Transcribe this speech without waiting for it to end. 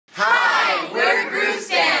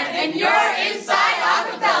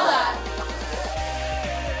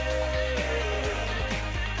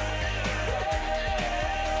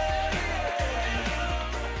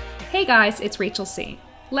Hey guys, it's Rachel C.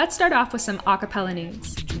 Let's start off with some a cappella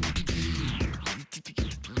news.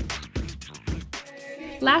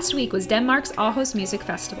 Last week was Denmark's Aarhus Music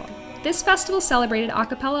Festival. This festival celebrated a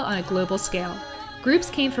cappella on a global scale. Groups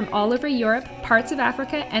came from all over Europe, parts of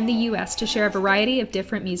Africa, and the US to share a variety of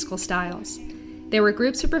different musical styles. There were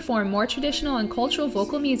groups who performed more traditional and cultural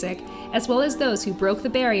vocal music, as well as those who broke the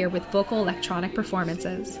barrier with vocal electronic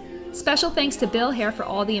performances. Special thanks to Bill Hare for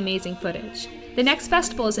all the amazing footage. The next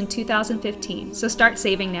festival is in 2015, so start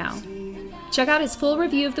saving now. Check out his full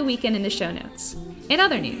review of the weekend in the show notes. In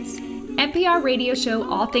other news, NPR radio show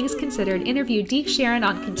All Things Considered interviewed Deke Sharon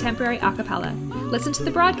on contemporary a cappella. Listen to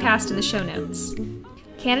the broadcast in the show notes.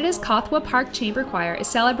 Canada's Kathwa Park Chamber Choir is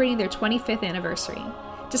celebrating their 25th anniversary.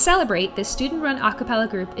 To celebrate, this student-run a cappella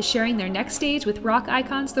group is sharing their next stage with rock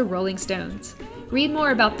icons the Rolling Stones. Read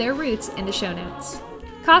more about their roots in the show notes.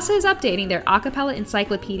 CASA is updating their a cappella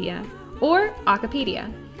encyclopedia, or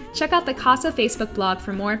Acappedia. Check out the CASA Facebook blog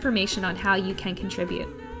for more information on how you can contribute.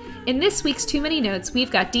 In this week's Too Many Notes,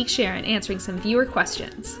 we've got Deke Sharon answering some viewer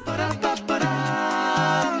questions.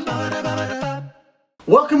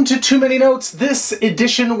 Welcome to Too Many Notes. This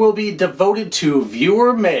edition will be devoted to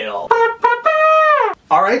viewer mail.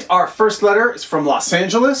 Alright, our first letter is from Los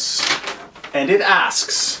Angeles, and it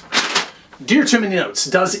asks, Dear Too Many Notes,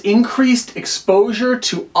 does increased exposure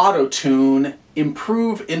to auto-tune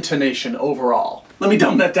improve intonation overall? Let me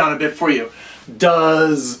dumb that down a bit for you.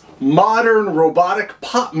 Does modern robotic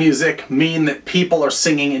pop music mean that people are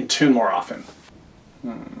singing in tune more often?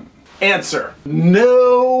 Answer,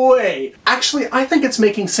 no way. Actually, I think it's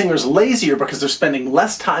making singers lazier because they're spending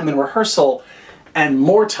less time in rehearsal and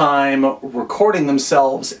more time recording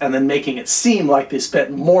themselves and then making it seem like they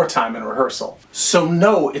spent more time in rehearsal. So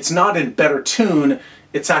no, it's not in better tune,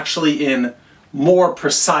 it's actually in more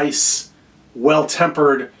precise,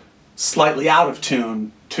 well-tempered, slightly out of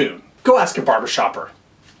tune. Go ask a barbershopper.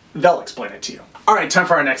 They'll explain it to you. Alright, time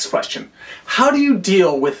for our next question. How do you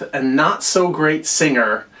deal with a not-so-great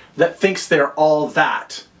singer that thinks they're all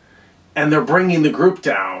that, and they're bringing the group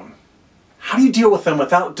down? How do you deal with them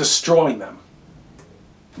without destroying them?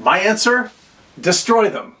 My answer? Destroy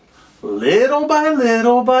them. Little by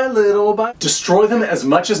little by little by... Destroy them as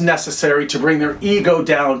much as necessary to bring their ego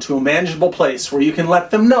down to a manageable place where you can let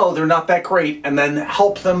them know they're not that great and then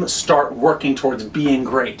help them start working towards being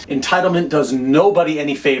great. Entitlement does nobody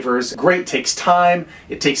any favors. Great takes time,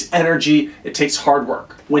 it takes energy, it takes hard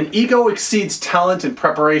work. When ego exceeds talent and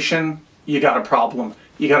preparation, you got a problem.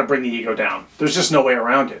 You got to bring the ego down. There's just no way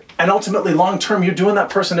around it. And ultimately, long term, you're doing that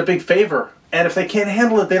person a big favor. And if they can't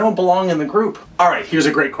handle it, they don't belong in the group. Alright, here's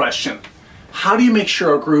a great question. How do you make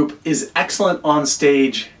sure a group is excellent on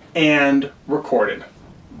stage and recorded?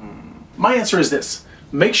 My answer is this.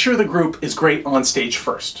 Make sure the group is great on stage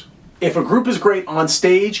first. If a group is great on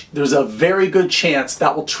stage, there's a very good chance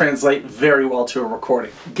that will translate very well to a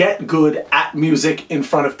recording. Get good at music in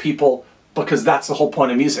front of people because that's the whole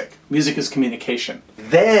point of music. Music is communication.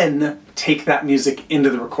 Then take that music into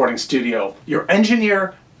the recording studio. Your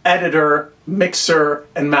engineer, editor, mixer,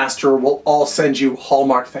 and master will all send you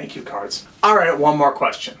Hallmark thank you cards. Alright, one more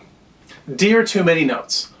question. Dear Too Many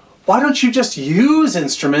Notes, why don't you just use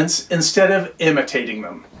instruments instead of imitating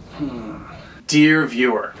them? Dear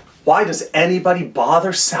viewer, why does anybody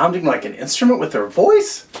bother sounding like an instrument with their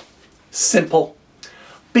voice? Simple.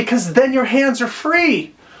 Because then your hands are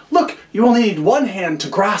free. Look, you only need one hand to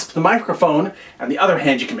grasp the microphone, and the other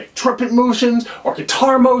hand you can make trumpet motions, or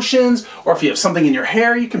guitar motions, or if you have something in your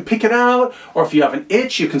hair you can pick it out, or if you have an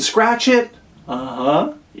itch you can scratch it.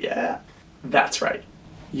 Yeah, that's right.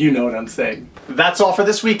 You know what I'm saying. That's all for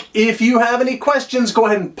this week. If you have any questions, go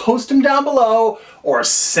ahead and post them down below, or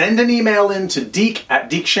send an email in to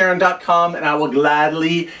Deke@DekeSharon.com, and I will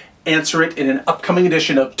gladly answer it in an upcoming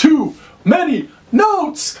edition of Too Many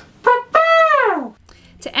Notes!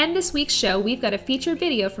 To end this week's show, we've got a featured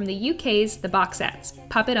video from the UK's The Boxettes,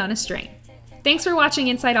 Puppet on a String. Thanks for watching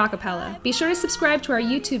Inside Acapella. Be sure to subscribe to our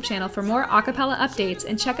YouTube channel for more acapella updates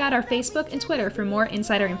and check out our Facebook and Twitter for more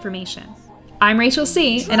insider information. I'm Rachel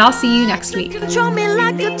C, and I'll see you next week. Control me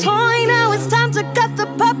like a toy, now it's time to cut the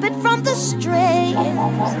puppet from the string.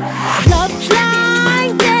 Love flies.